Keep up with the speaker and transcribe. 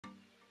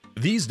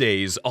These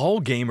days, all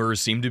gamers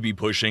seem to be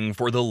pushing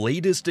for the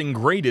latest and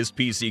greatest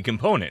PC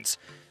components,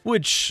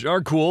 which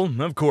are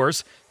cool, of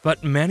course,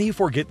 but many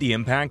forget the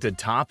impact a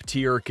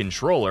top-tier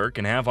controller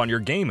can have on your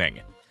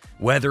gaming.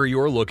 Whether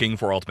you're looking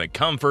for ultimate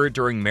comfort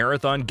during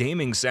marathon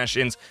gaming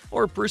sessions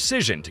or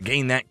precision to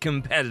gain that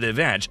competitive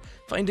edge,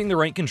 finding the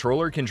right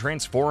controller can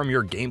transform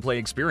your gameplay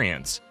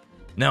experience.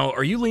 Now,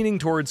 are you leaning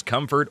towards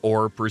comfort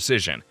or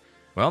precision?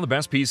 Well, the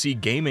best PC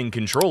gaming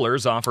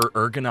controllers offer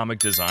ergonomic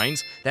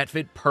designs that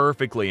fit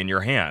perfectly in your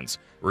hands,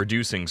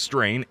 reducing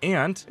strain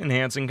and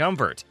enhancing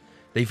comfort.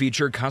 They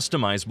feature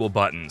customizable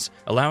buttons,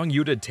 allowing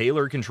you to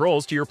tailor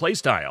controls to your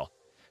playstyle.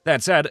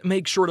 That said,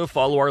 make sure to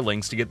follow our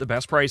links to get the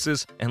best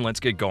prices, and let's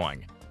get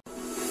going.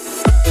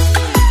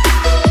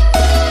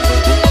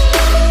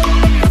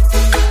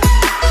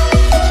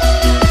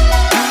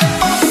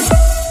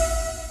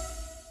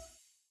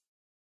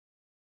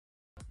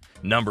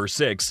 Number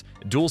 6.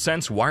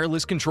 DualSense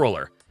Wireless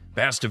Controller.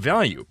 Best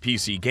value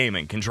PC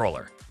gaming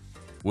controller.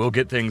 We'll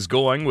get things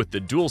going with the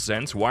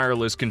DualSense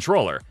Wireless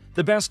Controller,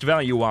 the best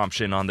value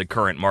option on the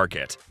current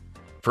market.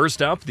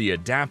 First up, the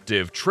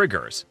adaptive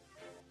triggers.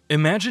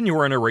 Imagine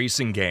you're in a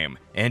racing game,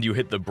 and you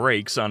hit the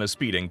brakes on a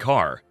speeding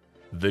car.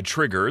 The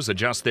triggers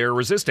adjust their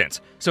resistance,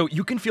 so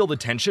you can feel the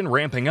tension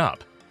ramping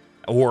up.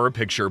 Or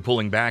picture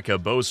pulling back a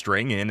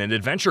bowstring in an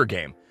adventure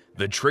game.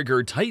 The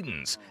trigger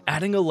tightens,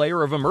 adding a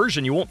layer of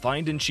immersion you won't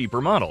find in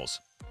cheaper models.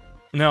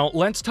 Now,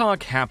 let's talk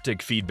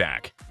haptic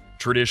feedback.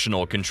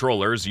 Traditional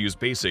controllers use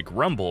basic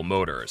rumble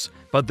motors,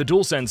 but the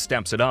DualSense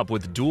steps it up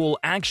with dual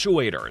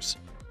actuators.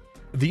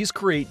 These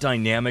create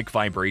dynamic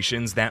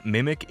vibrations that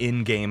mimic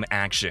in-game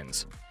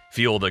actions.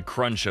 Feel the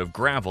crunch of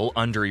gravel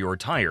under your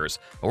tires,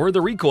 or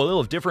the recoil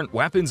of different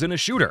weapons in a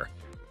shooter.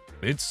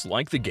 It's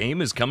like the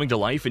game is coming to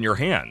life in your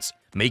hands,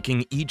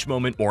 making each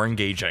moment more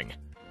engaging.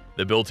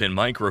 The built-in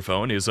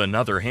microphone is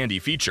another handy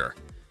feature.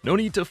 No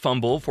need to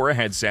fumble for a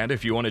headset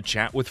if you want to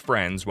chat with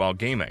friends while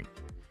gaming.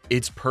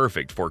 It's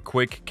perfect for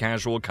quick,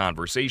 casual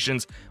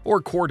conversations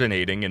or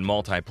coordinating in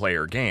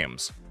multiplayer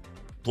games.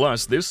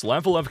 Plus, this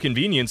level of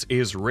convenience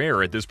is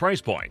rare at this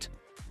price point.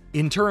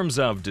 In terms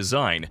of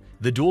design,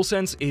 the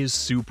DualSense is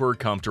super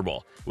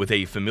comfortable, with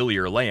a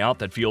familiar layout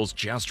that feels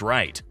just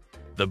right.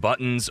 The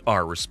buttons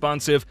are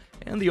responsive,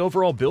 and the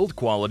overall build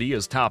quality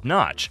is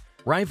top-notch,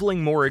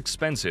 rivaling more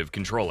expensive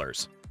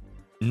controllers.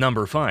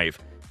 Number 5.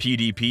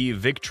 PDP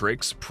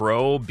Victrix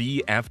Pro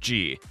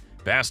BFG.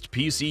 Best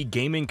PC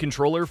gaming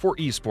controller for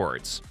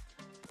esports.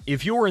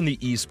 If you're in the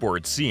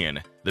esports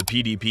scene, the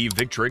PDP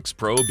Victrix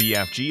Pro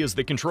BFG is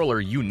the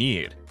controller you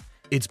need.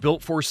 It's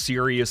built for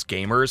serious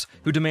gamers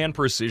who demand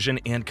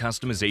precision and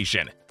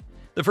customization.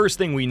 The first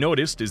thing we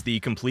noticed is the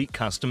complete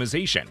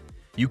customization.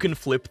 You can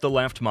flip the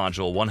left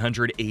module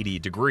 180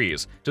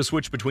 degrees to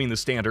switch between the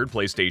standard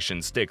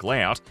PlayStation stick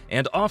layout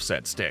and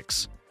offset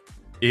sticks.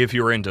 If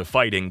you're into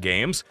fighting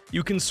games,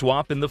 you can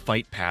swap in the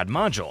Fight Pad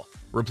module,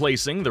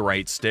 replacing the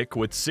right stick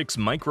with 6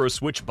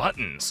 micro-switch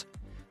buttons.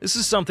 This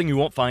is something you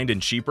won't find in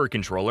cheaper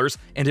controllers,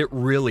 and it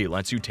really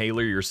lets you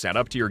tailor your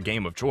setup to your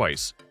game of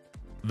choice.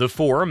 The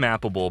 4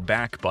 mappable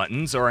back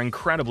buttons are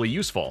incredibly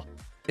useful.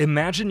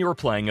 Imagine you're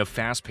playing a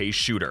fast-paced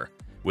shooter.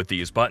 With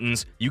these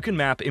buttons, you can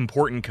map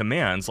important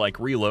commands like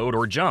reload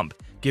or jump,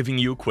 giving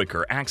you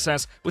quicker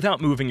access without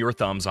moving your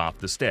thumbs off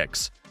the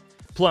sticks.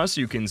 Plus,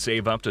 you can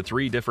save up to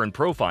 3 different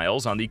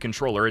profiles on the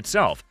controller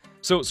itself,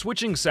 so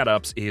switching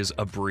setups is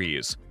a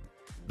breeze.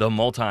 The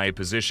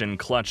multi-position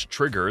clutch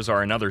triggers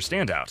are another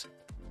standout.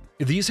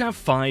 These have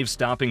 5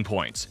 stopping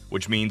points,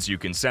 which means you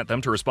can set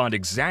them to respond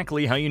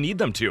exactly how you need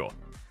them to.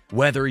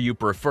 Whether you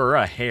prefer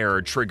a hair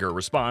trigger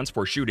response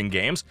for shooting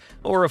games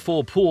or a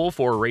full pull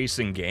for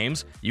racing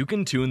games, you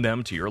can tune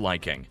them to your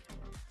liking.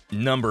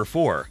 Number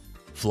 4.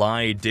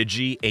 Fly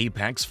Digi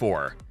Apex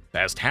 4.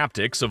 Best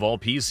haptics of all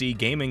PC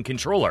gaming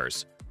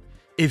controllers.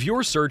 If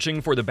you're searching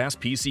for the best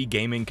PC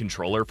gaming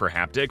controller for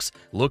haptics,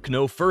 look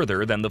no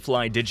further than the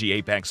Fly Digi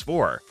Apex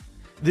 4.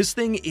 This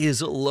thing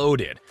is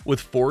loaded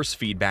with force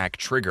feedback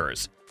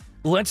triggers.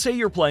 Let's say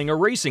you're playing a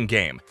racing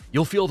game.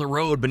 You'll feel the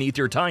road beneath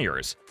your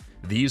tires.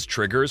 These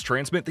triggers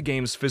transmit the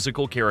game's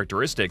physical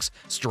characteristics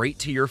straight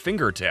to your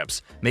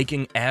fingertips,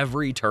 making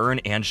every turn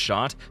and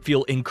shot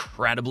feel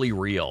incredibly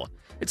real.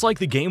 It's like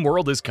the game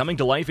world is coming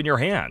to life in your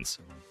hands.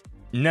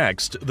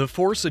 Next, the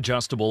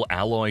force-adjustable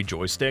alloy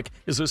joystick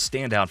is a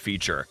standout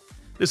feature.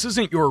 This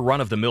isn't your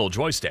run-of-the-mill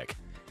joystick.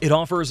 It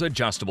offers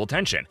adjustable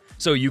tension,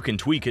 so you can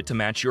tweak it to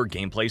match your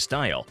gameplay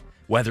style.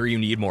 Whether you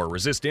need more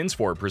resistance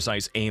for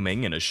precise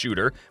aiming in a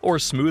shooter or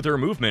smoother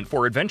movement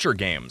for adventure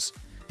games.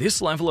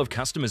 This level of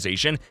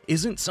customization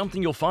isn't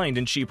something you'll find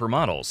in cheaper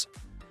models.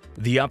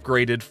 The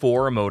upgraded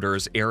 4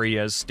 motors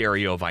area's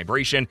stereo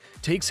vibration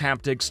takes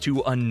haptics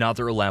to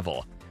another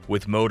level.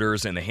 With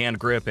motors in the hand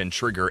grip and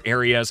trigger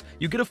areas,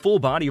 you get a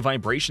full-body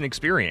vibration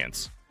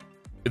experience.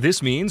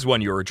 This means when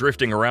you're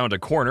drifting around a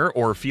corner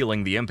or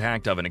feeling the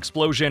impact of an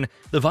explosion,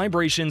 the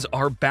vibrations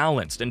are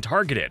balanced and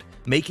targeted,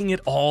 making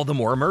it all the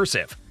more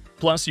immersive.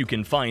 Plus, you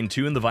can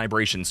fine-tune the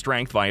vibration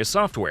strength via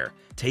software,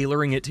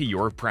 tailoring it to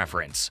your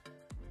preference.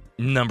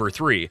 Number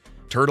 3.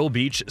 Turtle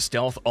Beach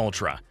Stealth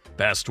Ultra.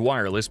 Best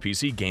wireless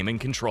PC gaming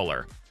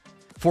controller.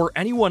 For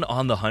anyone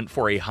on the hunt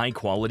for a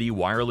high-quality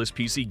wireless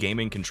PC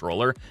gaming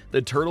controller,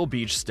 the Turtle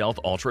Beach Stealth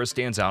Ultra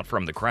stands out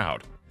from the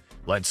crowd.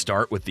 Let's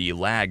start with the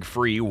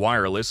lag-free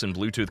wireless and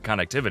Bluetooth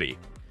connectivity.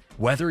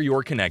 Whether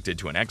you're connected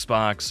to an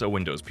Xbox, a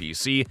Windows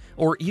PC,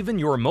 or even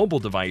your mobile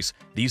device,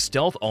 the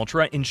Stealth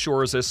Ultra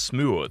ensures a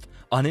smooth,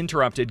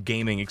 uninterrupted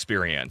gaming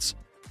experience.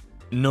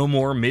 No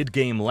more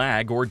mid-game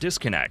lag or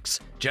disconnects,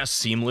 just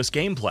seamless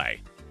gameplay.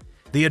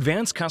 The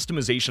advanced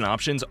customization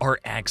options are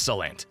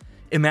excellent.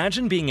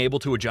 Imagine being able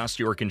to adjust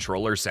your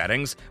controller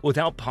settings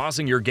without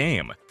pausing your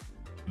game.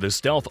 The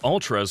Stealth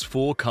Ultra's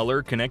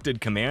full-color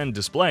connected command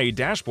display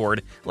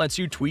dashboard lets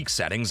you tweak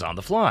settings on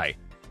the fly.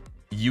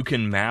 You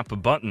can map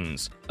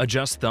buttons,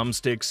 adjust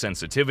thumbstick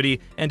sensitivity,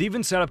 and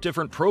even set up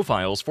different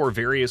profiles for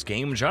various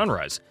game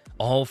genres,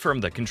 all from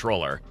the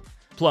controller.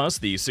 Plus,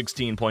 the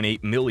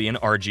 16.8 million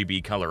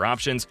RGB color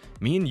options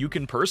mean you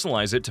can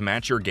personalize it to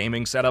match your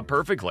gaming setup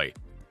perfectly.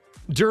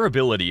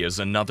 Durability is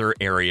another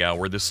area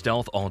where the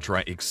Stealth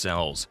Ultra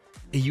excels.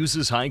 It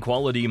uses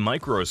high-quality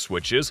micro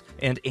switches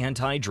and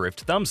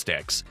anti-drift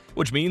thumbsticks,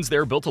 which means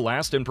they're built to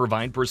last and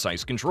provide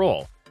precise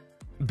control.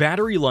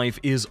 Battery life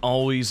is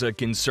always a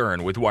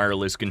concern with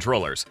wireless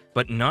controllers,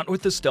 but not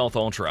with the Stealth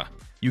Ultra.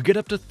 You get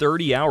up to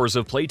 30 hours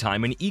of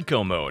playtime in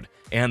Eco mode,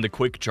 and the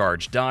quick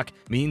charge dock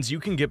means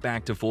you can get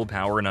back to full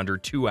power in under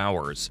 2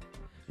 hours.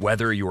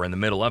 Whether you're in the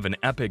middle of an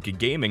epic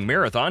gaming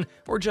marathon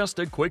or just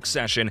a quick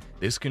session,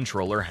 this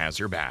controller has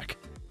your back.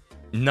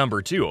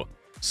 Number 2.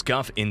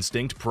 SCUF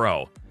Instinct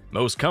Pro.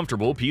 Most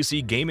comfortable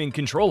PC gaming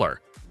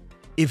controller.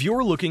 If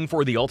you're looking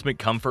for the ultimate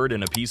comfort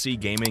in a PC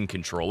gaming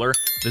controller,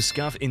 the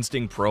SCUF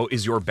Instinct Pro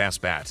is your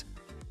best bet.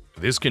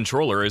 This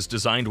controller is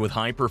designed with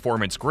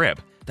high-performance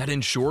grip that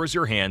ensures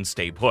your hands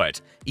stay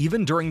put,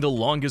 even during the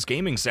longest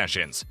gaming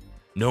sessions.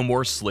 No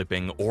more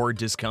slipping or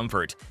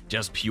discomfort,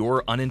 just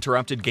pure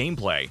uninterrupted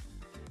gameplay.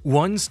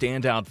 One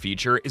standout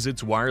feature is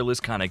its wireless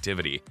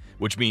connectivity,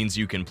 which means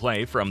you can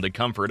play from the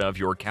comfort of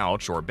your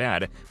couch or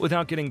bed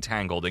without getting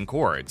tangled in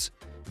cords.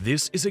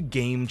 This is a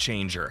game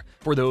changer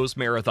for those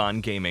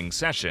marathon gaming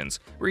sessions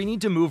where you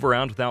need to move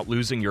around without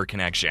losing your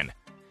connection.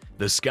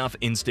 The SCUF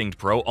Instinct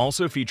Pro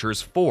also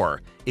features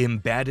 4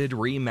 embedded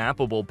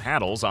remappable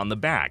paddles on the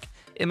back.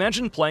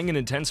 Imagine playing an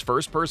intense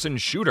first-person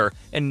shooter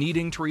and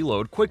needing to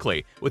reload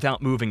quickly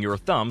without moving your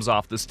thumbs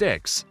off the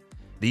sticks.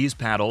 These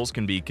paddles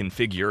can be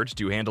configured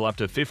to handle up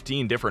to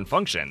 15 different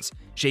functions,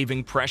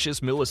 shaving precious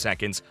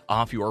milliseconds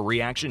off your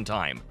reaction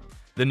time.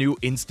 The new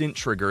instant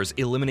triggers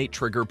eliminate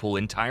trigger pull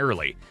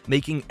entirely,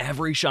 making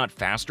every shot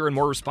faster and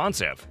more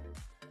responsive.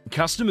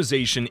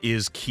 Customization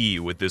is key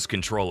with this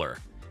controller.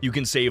 You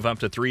can save up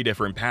to 3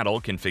 different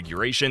paddle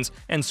configurations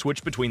and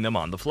switch between them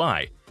on the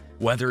fly.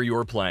 Whether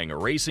you're playing a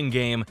racing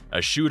game,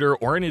 a shooter,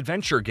 or an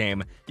adventure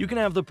game, you can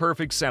have the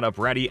perfect setup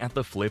ready at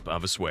the flip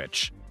of a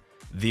switch.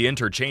 The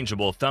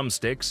interchangeable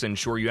thumbsticks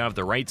ensure you have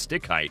the right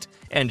stick height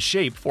and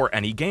shape for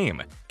any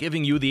game,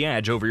 giving you the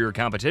edge over your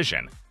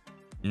competition.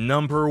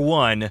 Number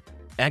 1.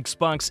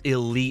 Xbox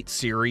Elite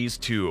Series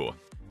 2.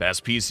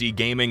 Best PC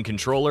gaming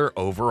controller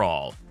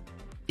overall.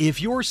 If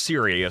you're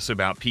serious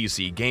about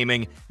PC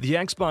gaming, the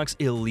Xbox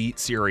Elite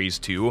Series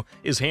 2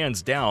 is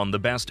hands down the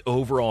best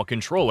overall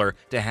controller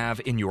to have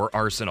in your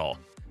arsenal.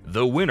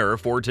 The winner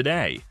for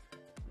today.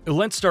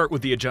 Let's start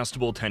with the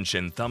adjustable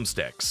tension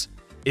thumbsticks.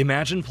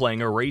 Imagine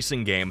playing a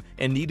racing game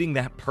and needing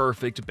that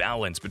perfect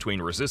balance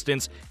between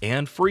resistance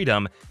and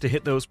freedom to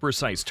hit those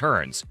precise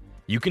turns.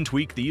 You can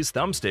tweak these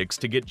thumbsticks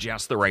to get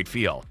just the right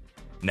feel.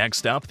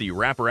 Next up, the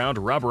wraparound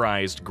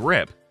rubberized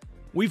grip.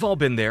 We've all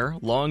been there,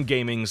 long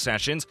gaming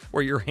sessions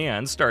where your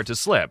hands start to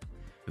slip.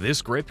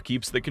 This grip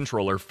keeps the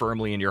controller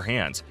firmly in your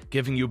hands,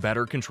 giving you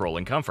better control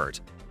and comfort.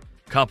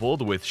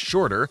 Coupled with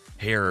shorter,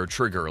 hair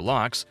trigger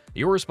locks,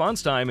 your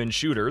response time in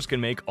shooters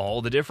can make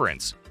all the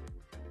difference.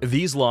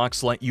 These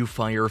locks let you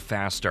fire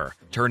faster,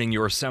 turning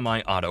your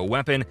semi-auto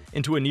weapon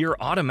into a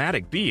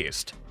near-automatic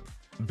beast.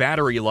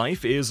 Battery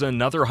life is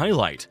another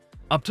highlight.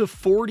 Up to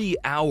 40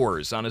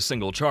 hours on a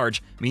single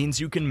charge means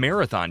you can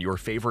marathon your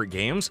favorite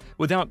games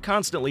without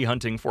constantly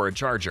hunting for a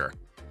charger.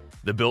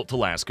 The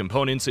built-to-last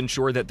components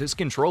ensure that this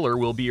controller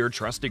will be your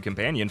trusted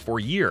companion for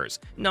years,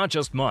 not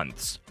just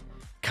months.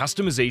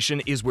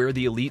 Customization is where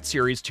the Elite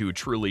Series 2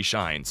 truly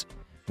shines.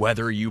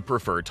 Whether you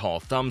prefer tall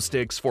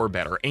thumbsticks for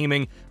better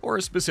aiming or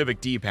a specific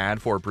D-pad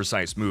for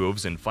precise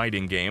moves in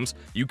fighting games,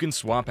 you can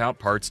swap out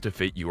parts to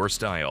fit your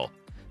style.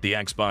 The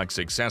Xbox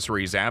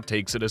Accessories app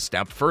takes it a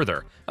step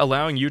further,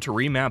 allowing you to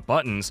remap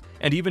buttons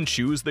and even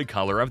choose the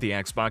color of the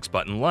Xbox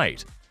button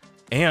light.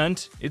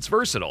 And it's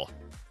versatile.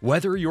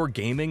 Whether you're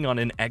gaming on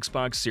an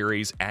Xbox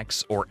Series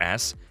X or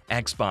S,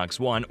 Xbox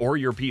One, or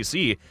your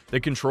PC, the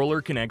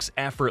controller connects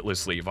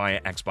effortlessly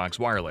via Xbox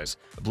Wireless,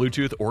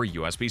 Bluetooth, or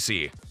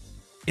USB-C.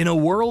 In a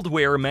world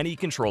where many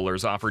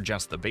controllers offer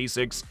just the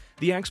basics,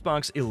 the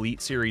Xbox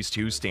Elite Series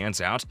 2 stands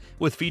out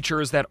with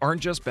features that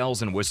aren't just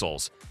bells and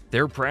whistles.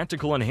 They're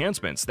practical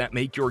enhancements that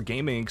make your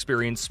gaming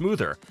experience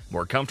smoother,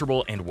 more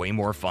comfortable, and way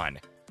more fun.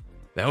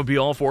 That would be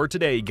all for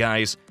today,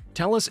 guys.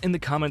 Tell us in the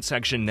comment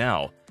section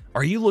now,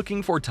 Are you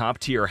looking for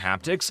top-tier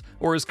haptics,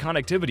 or is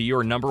connectivity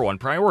your #1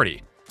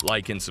 priority?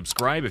 Like and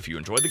subscribe if you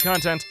enjoyed the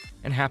content,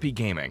 and happy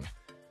gaming!